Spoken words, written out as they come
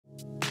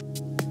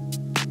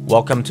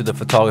Welcome to the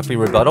Photography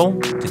Rebuttal.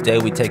 Today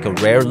we take a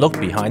rare look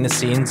behind the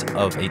scenes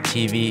of a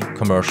TV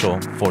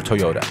commercial for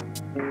Toyota.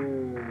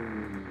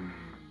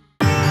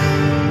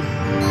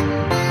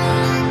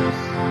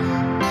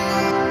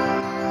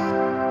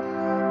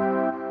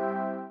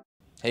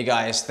 Hey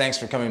guys, thanks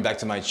for coming back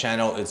to my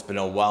channel. It's been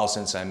a while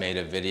since I made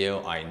a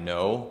video, I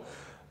know.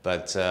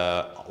 But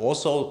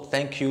also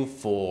thank you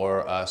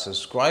for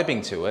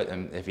subscribing to it.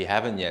 And if you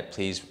haven't yet,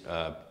 please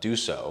do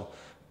so,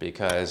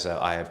 because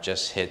I have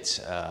just hit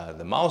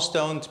the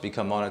milestone to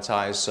become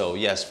monetized. So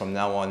yes, from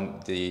now on,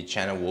 the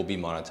channel will be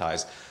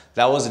monetized.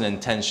 That was an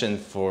intention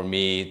for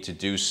me to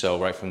do so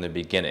right from the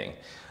beginning.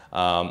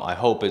 I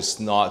hope it's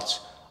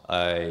not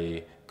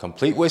a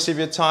complete waste of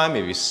your time.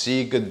 If you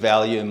see good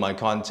value in my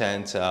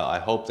content, I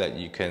hope that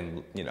you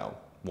can,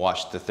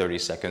 watch the 30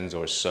 seconds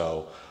or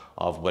so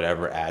of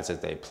whatever ads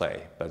that they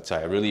play. But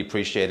I really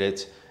appreciate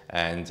it,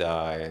 and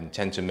I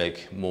intend to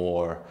make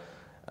more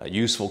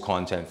useful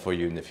content for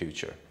you in the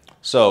future.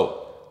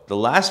 So the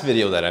last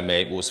video that I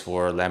made was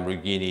for a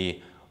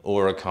Lamborghini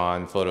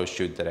Huracan photo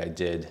shoot that I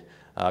did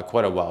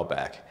quite a while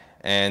back.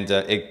 And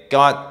it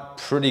got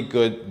pretty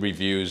good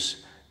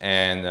reviews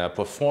and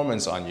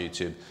performance on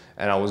YouTube.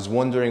 And I was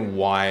wondering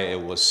why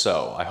it was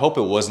so. I hope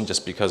it wasn't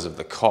just because of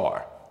the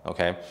car,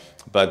 okay?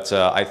 But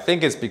I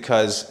think it's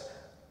because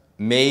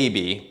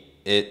maybe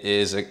it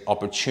is an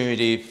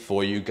opportunity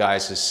for you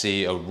guys to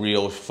see a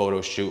real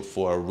photo shoot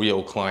for a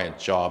real client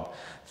job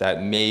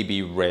that may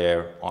be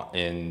rare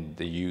in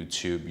the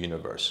YouTube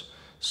universe.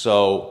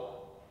 So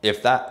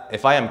if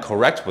I am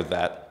correct with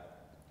that,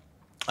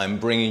 I'm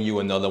bringing you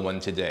another one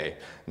today.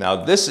 Now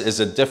this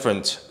is a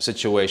different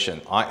situation.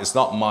 It's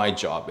not my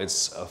job,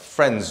 it's a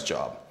friend's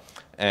job.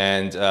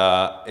 And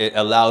it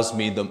allows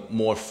me the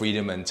more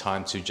freedom and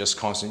time to just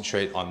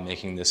concentrate on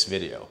making this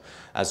video,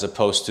 as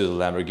opposed to the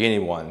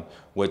Lamborghini one,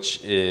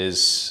 which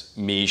is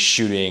me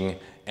shooting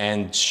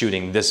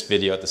this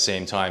video at the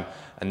same time.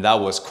 And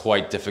that was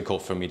quite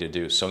difficult for me to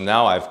do. So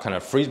now I've kind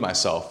of freed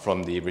myself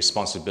from the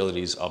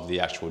responsibilities of the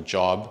actual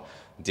job,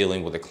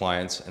 dealing with the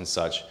clients and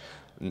such.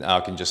 Now I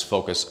can just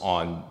focus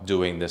on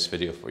doing this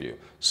video for you.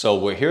 So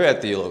we're here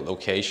at the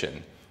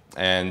location,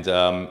 and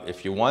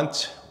if you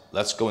want,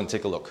 let's go and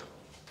take a look.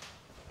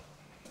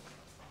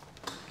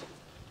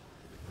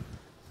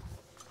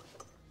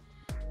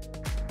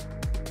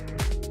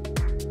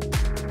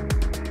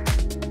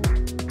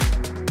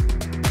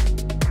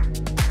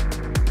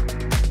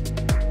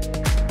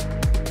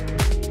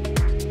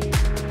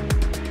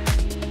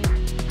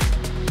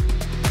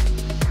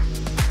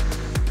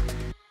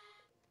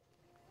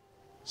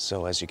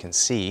 So as you can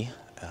see,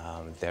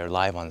 they're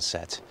live on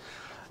set.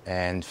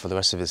 And for the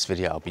rest of this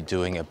video, I'll be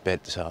doing a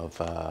bit of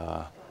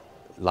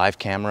live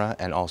camera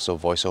and also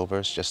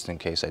voiceovers, just in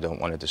case I don't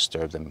want to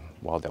disturb them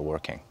while they're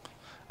working.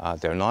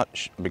 They're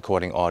not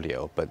recording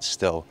audio, but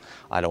still,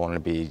 I don't want to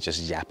be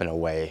just yapping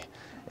away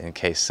in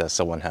case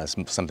someone has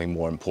something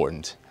more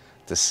important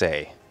to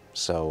say.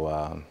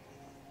 So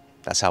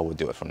that's how we'll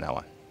do it from now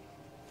on.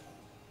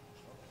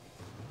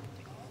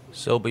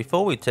 So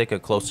before we take a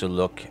closer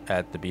look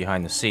at the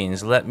behind the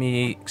scenes, let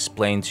me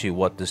explain to you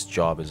what this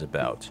job is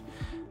about.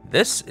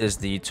 This is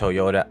the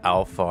Toyota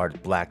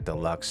Alphard Black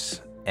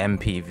Deluxe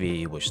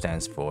MPV, which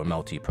stands for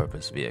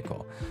multi-purpose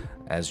vehicle.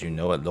 As you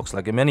know, it looks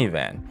like a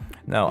minivan.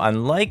 Now,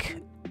 unlike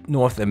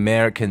North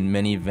American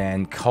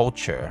minivan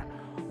culture,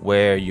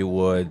 where you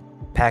would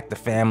pack the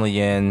family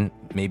in,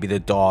 maybe the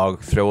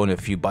dog, throw in a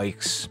few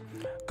bikes,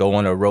 go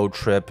on a road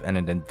trip and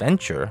an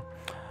adventure,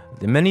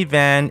 the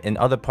minivan in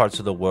other parts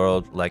of the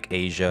world, like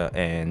Asia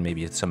and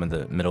maybe some of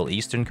the Middle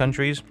Eastern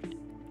countries,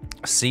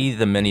 see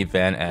the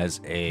minivan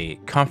as a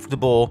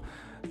comfortable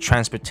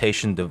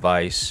transportation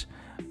device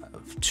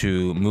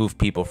to move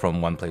people from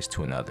one place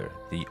to another.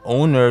 The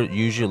owner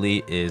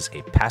usually is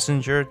a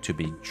passenger to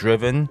be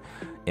driven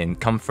in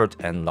comfort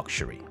and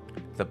luxury.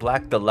 The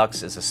Black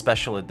Deluxe is a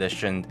special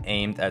edition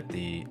aimed at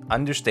the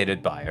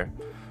understated buyer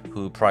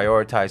who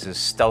prioritizes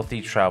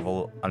stealthy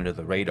travel under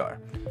the radar.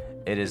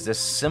 It is this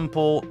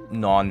simple,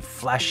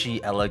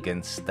 non-flashy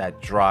elegance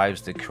that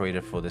drives the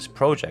creator for this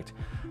project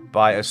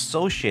by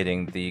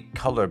associating the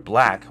color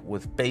black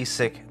with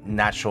basic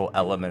natural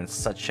elements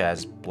such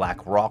as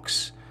black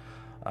rocks,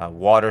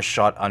 water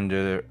shot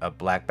under a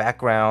black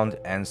background,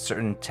 and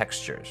certain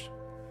textures.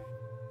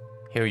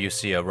 Here you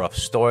see a rough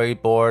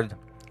storyboard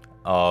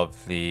of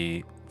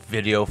the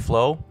video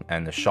flow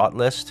and the shot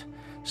list,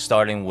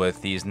 starting with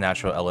these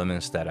natural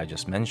elements that I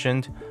just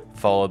mentioned,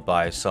 followed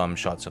by some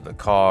shots of the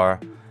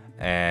car,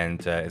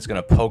 and it's going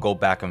to pogo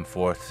back and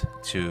forth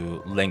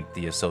to link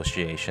the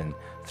association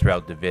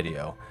throughout the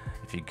video.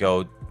 If you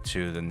go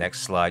to the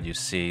next slide, you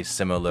see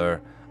similar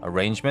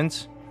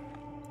arrangements,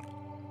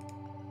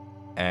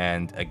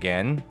 and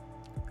again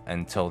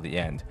until the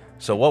end.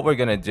 So what we're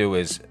going to do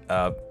is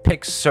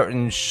pick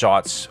certain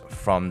shots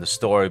from the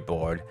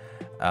storyboard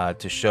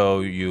to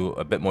show you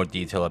a bit more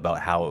detail about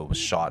how it was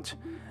shot,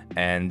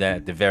 and then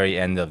at the very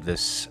end of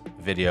this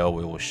video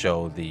we will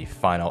show the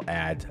final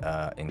ad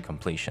in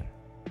completion.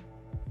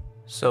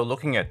 So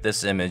looking at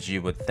this image,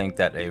 you would think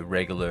that a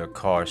regular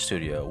car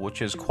studio,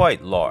 which is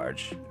quite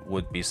large,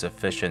 would be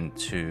sufficient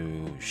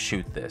to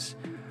shoot this.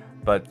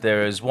 But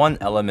there is one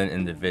element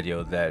in the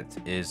video that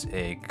is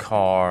a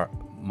car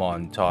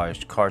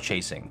montage, car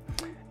chasing,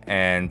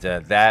 and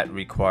that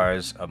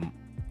requires a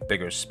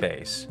bigger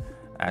space,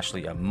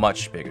 actually a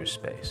much bigger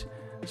space.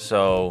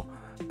 So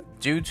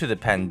due to the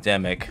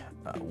pandemic,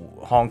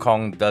 Hong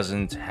Kong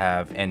doesn't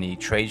have any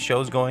trade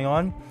shows going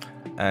on,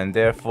 and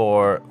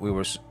therefore we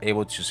were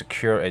able to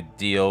secure a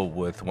deal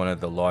with one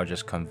of the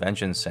largest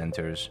convention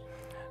centers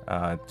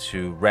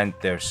to rent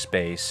their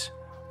space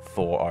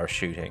for our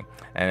shooting.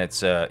 And it's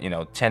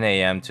 10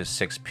 a.m. to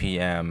 6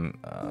 p.m.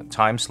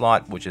 Time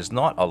slot, which is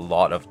not a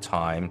lot of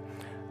time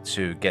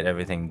to get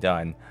everything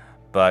done,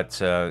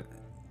 but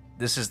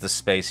this is the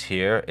space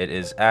here. It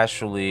is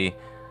actually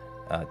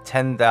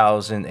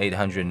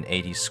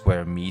 10,880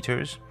 square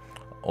meters,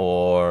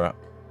 or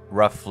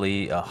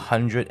roughly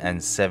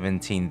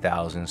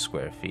 117,000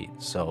 square feet.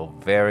 So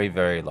very,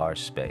 very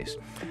large space.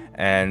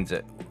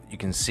 And you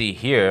can see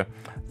here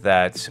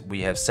that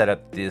we have set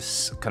up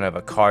this kind of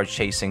a car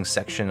chasing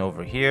section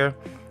over here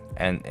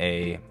and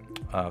a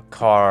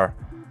car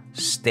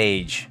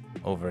stage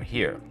over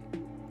here.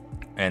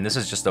 And this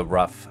is just a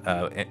rough.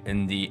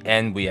 In the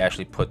end, we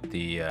actually put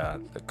the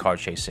car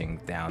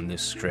chasing down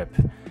this strip,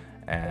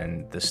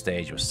 and the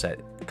stage was set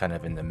kind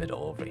of in the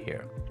middle over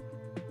here.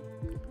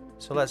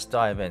 So let's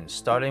dive in,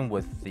 starting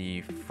with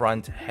the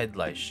front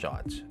headlight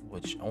shot,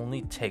 which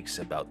only takes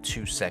about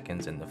 2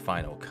 seconds in the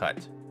final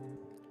cut.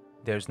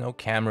 There's no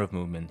camera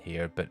movement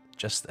here, but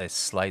just a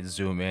slight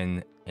zoom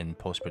in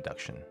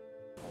post-production.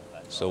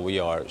 So we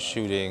are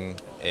shooting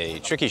a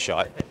tricky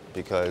shot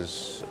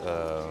because,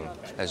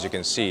 as you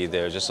can see,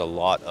 there's just a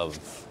lot of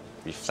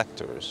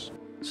reflectors.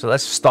 So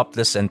let's stop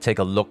this and take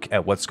a look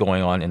at what's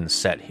going on in the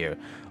set here.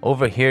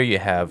 Over here you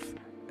have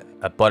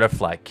a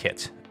butterfly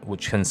kit,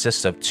 which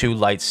consists of 2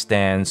 light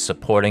stands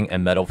supporting a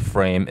metal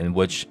frame in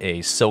which a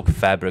silk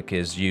fabric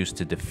is used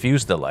to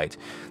diffuse the light.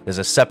 There's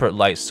a separate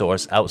light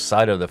source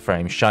outside of the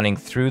frame shining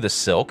through the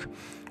silk,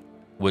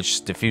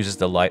 which diffuses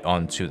the light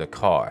onto the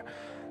car.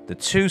 The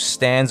 2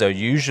 stands are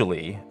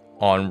usually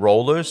on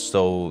rollers,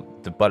 so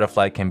the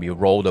butterfly can be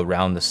rolled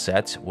around the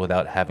set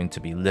without having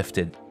to be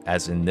lifted,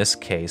 as in this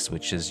case,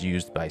 which is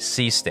used by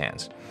C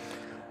stands.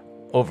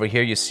 Over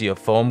here you see a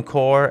foam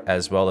core,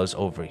 as well as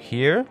over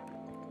here,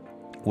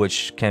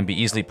 which can be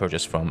easily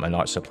purchased from an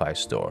art supply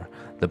store.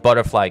 The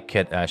butterfly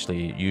kit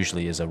actually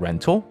usually is a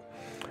rental.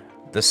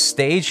 The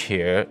stage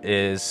here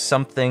is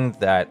something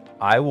that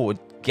I would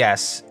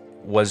guess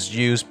was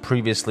used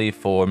previously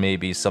for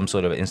maybe some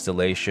sort of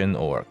installation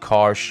or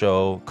car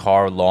show,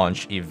 car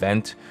launch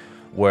event,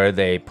 where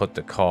they put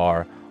the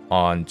car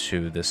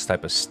onto this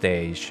type of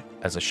stage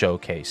as a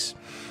showcase.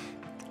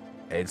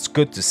 It's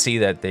good to see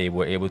that they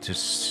were able to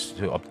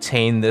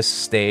obtain this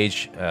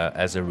stage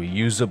as a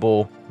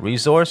reusable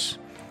resource,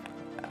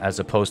 as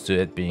opposed to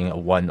it being a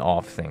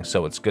one-off thing.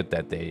 So it's good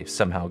that they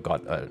somehow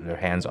got their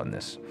hands on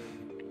this.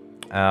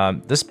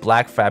 This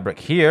black fabric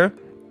here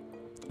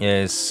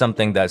is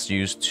something that's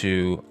used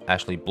to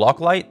actually block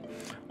light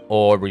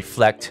or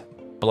reflect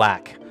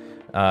black.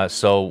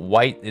 So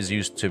white is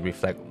used to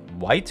reflect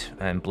white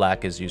and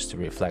black is used to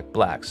reflect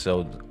black.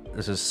 So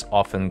this is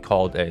often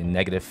called a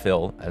negative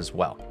fill as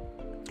well.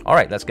 All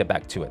right, let's get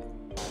back to it.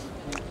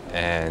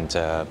 And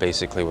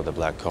basically with a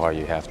black car,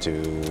 you have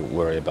to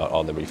worry about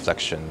all the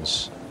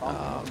reflections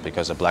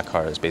because a black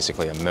car is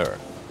basically a mirror.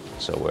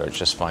 So we're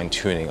just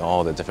fine-tuning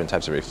all the different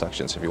types of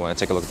reflections. If you want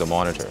to take a look at the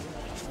monitor,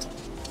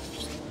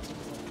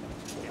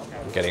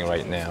 I'm getting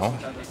right now.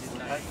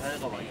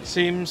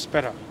 Seems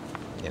better.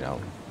 You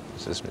know,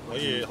 this is...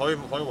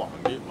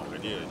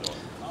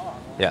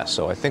 Yeah,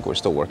 so I think we're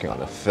still working on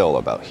the fill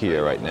about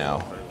here right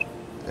now.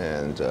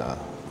 And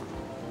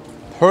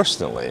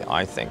personally,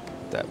 I think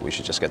that we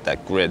should just get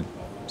that grid,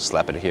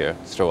 slap it here,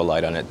 throw a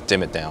light on it,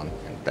 dim it down,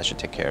 and that should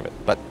take care of it.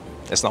 But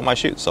it's not my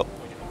shoot, so.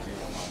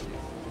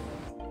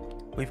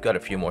 We've got a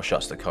few more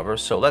shots to cover,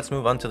 so let's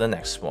move on to the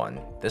next one.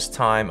 This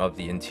time of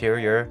the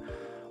interior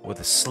with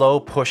a slow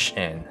push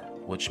in,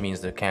 which means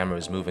the camera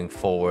is moving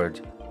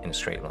forward in a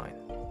straight line.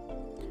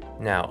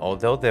 Now,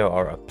 although there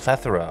are a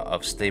plethora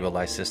of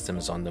stabilized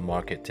systems on the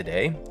market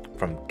today,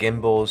 from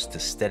gimbals to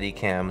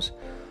Steadicams,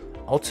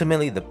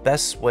 ultimately the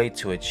best way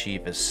to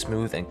achieve a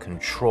smooth and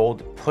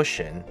controlled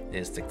push-in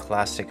is the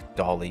classic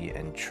dolly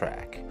and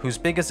track, whose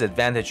biggest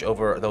advantage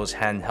over those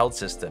handheld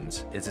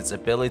systems is its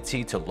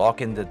ability to lock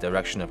in the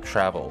direction of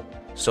travel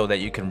so that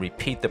you can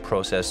repeat the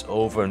process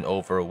over and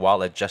over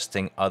while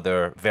adjusting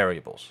other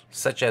variables,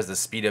 such as the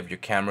speed of your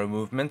camera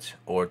movement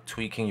or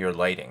tweaking your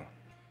lighting.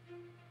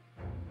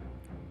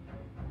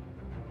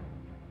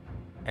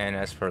 And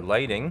as for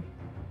lighting,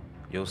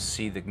 you'll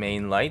see the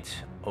main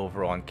light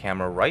over on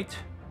camera right,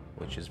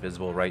 which is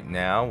visible right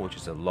now, which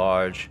is a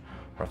large,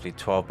 roughly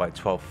 12 by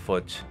 12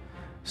 foot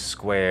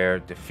square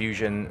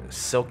diffusion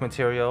silk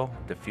material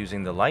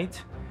diffusing the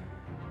light.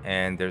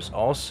 And there's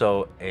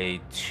also a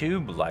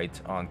tube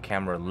light on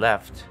camera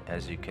left,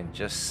 as you can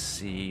just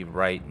see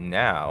right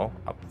now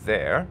up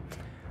there,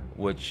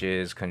 which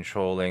is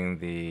controlling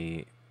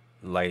the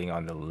lighting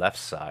on the left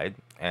side.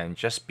 And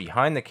just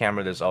behind the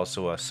camera, there's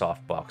also a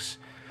softbox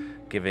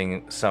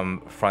giving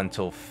some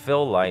frontal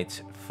fill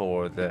light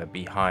for the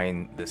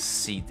behind the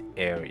seat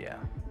area.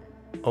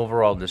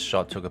 Overall, this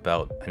shot took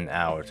about an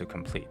hour to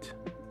complete.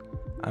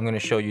 I'm going to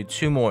show you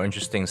two more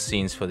interesting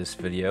scenes for this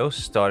video,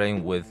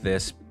 starting with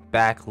this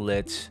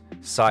backlit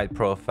side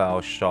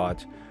profile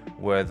shot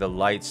where the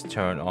lights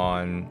turn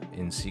on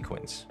in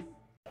sequence.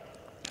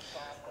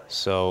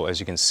 So as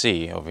you can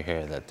see over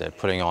here that they're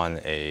putting on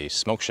a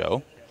smoke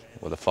show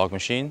with a fog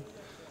machine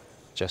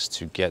just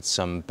to get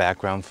some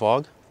background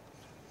fog,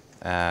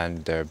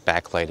 and they're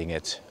backlighting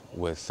it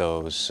with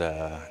those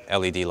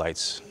LED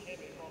lights,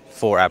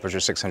 4 aperture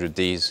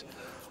 600Ds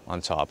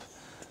on top.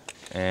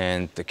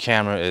 And the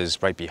camera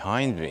is right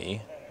behind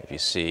me, if you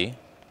see,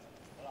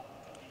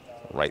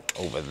 right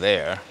over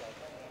there,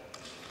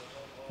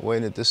 way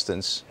in the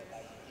distance.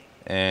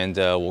 And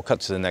we'll cut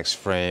to the next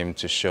frame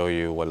to show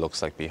you what it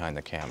looks like behind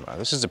the camera.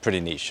 This is a pretty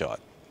neat shot.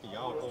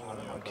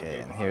 Okay,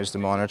 and here's the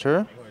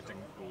monitor.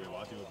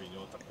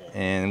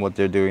 And what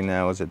they're doing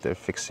now is that they're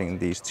fixing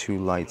these 2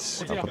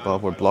 lights up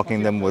above. We're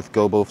blocking them with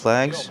gobo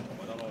flags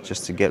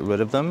just to get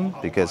rid of them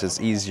because it's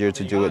easier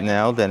to do it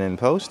now than in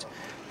post.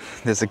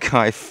 There's a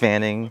guy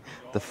fanning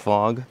the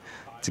fog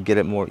to get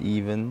it more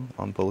even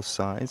on both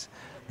sides.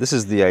 This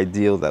is the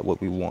ideal that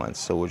what we want,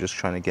 so we're just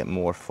trying to get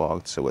more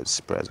fog so it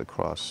spreads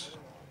across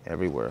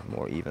everywhere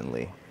more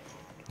evenly.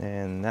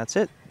 And that's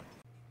it.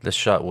 This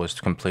shot was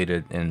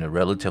completed in a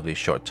relatively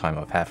short time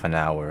of half an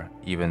hour,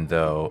 even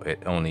though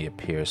it only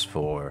appears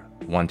for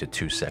 1 to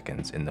 2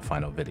 seconds in the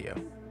final video.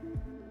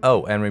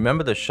 Oh, and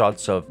remember the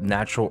shots of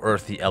natural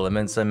earthy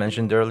elements I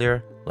mentioned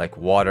earlier, like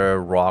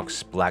water,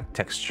 rocks, black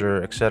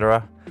texture,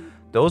 etc.?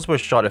 Those were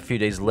shot a few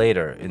days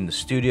later in the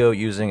studio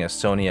using a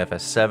Sony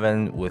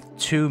FS7 with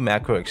 2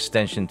 macro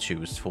extension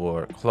tubes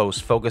for close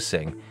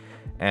focusing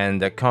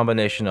and a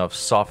combination of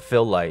soft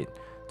fill light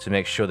to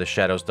make sure the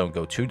shadows don't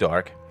go too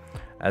dark,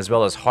 as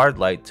well as hard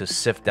light to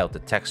sift out the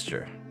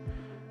texture.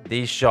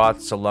 These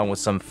shots, along with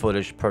some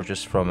footage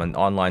purchased from an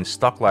online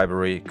stock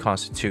library,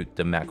 constitute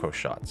the macro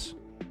shots.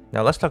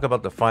 Now let's talk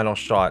about the final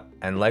shot,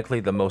 and likely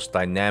the most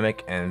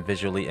dynamic and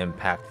visually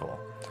impactful.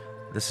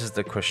 This is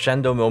the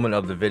crescendo moment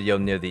of the video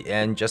near the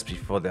end, just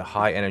before the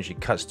high energy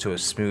cuts to a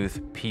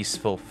smooth,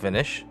 peaceful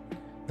finish,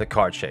 the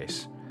car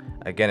chase.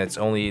 Again, it's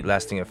only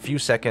lasting a few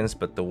seconds,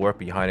 but the work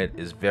behind it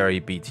is very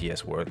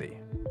BTS worthy.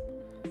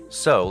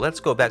 So let's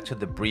go back to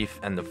the brief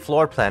and the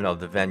floor plan of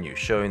the venue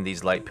showing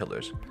these light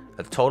pillars.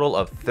 A total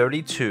of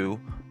 32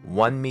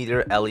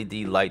 1-meter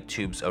LED light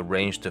tubes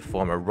arranged to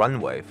form a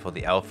runway for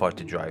the Alphard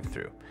to drive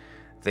through.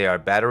 They are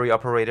battery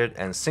operated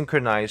and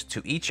synchronized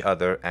to each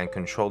other and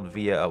controlled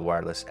via a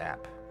wireless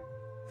app.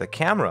 The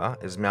camera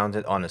is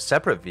mounted on a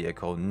separate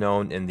vehicle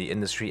known in the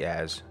industry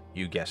as,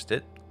 you guessed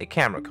it, a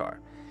camera car.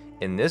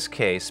 In this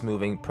case,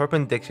 moving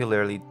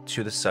perpendicularly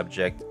to the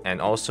subject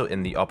and also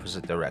in the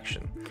opposite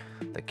direction.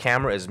 The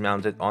camera is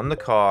mounted on the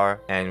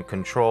car and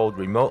controlled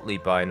remotely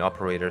by an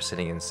operator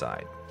sitting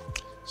inside.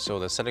 So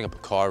they're setting up a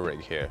car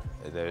rig here.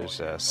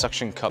 There's a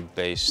suction cup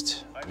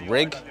based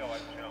rig,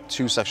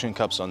 2 suction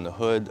cups on the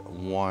hood,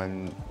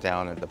 1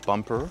 down at the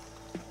bumper,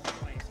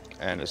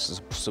 and this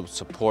is to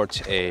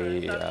support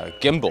a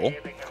gimbal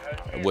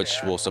which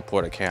will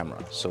support a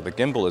camera. So the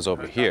gimbal is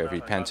over here. If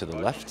you pan to the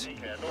left,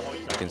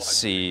 you can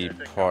see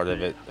part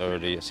of it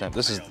already assembled.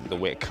 This is the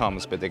way it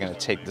comes, but they're going to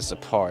take this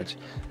apart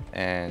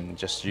and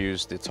just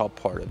use the top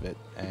part of it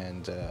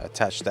and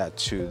attach that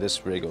to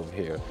this rig over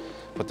here.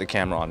 Put the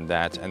camera on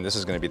that, and this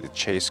is going to be the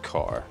chase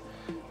car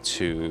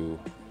to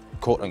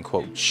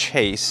quote-unquote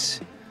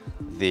chase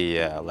the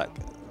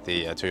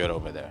Toyota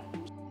over there.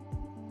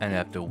 And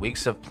after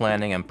weeks of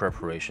planning and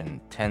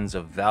preparation, tens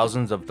of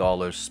thousands of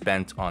dollars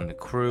spent on the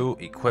crew,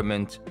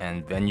 equipment,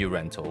 and venue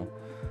rental,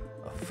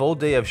 a full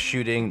day of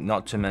shooting,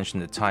 not to mention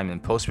the time in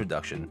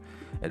post-production,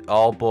 it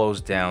all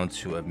boils down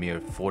to a mere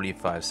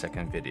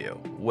 45-second video,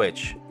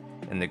 which,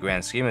 in the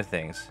grand scheme of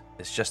things,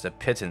 is just a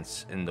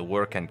pittance in the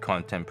work and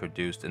content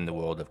produced in the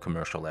world of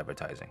commercial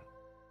advertising.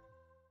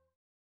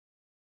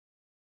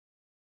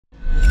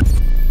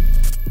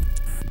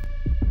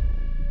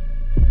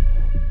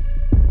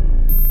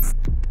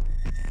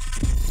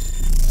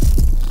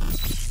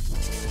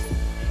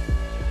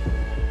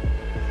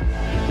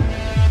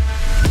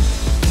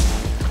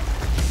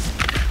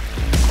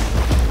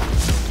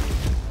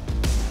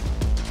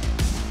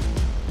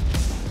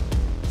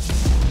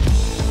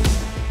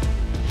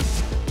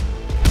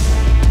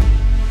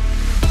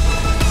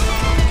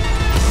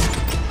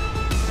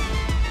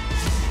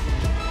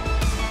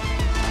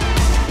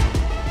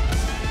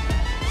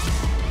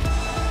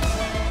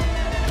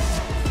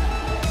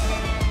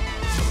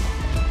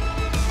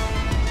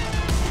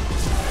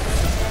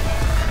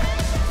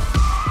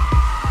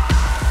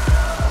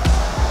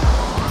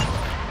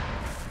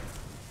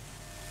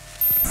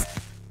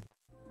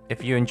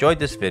 If you enjoyed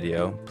this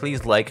video,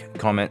 please like,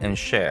 comment, and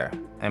share.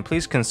 And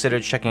please consider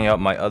checking out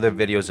my other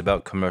videos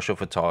about commercial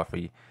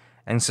photography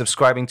and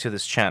subscribing to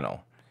this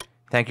channel.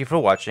 Thank you for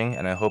watching,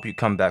 and I hope you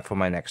come back for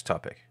my next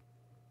topic.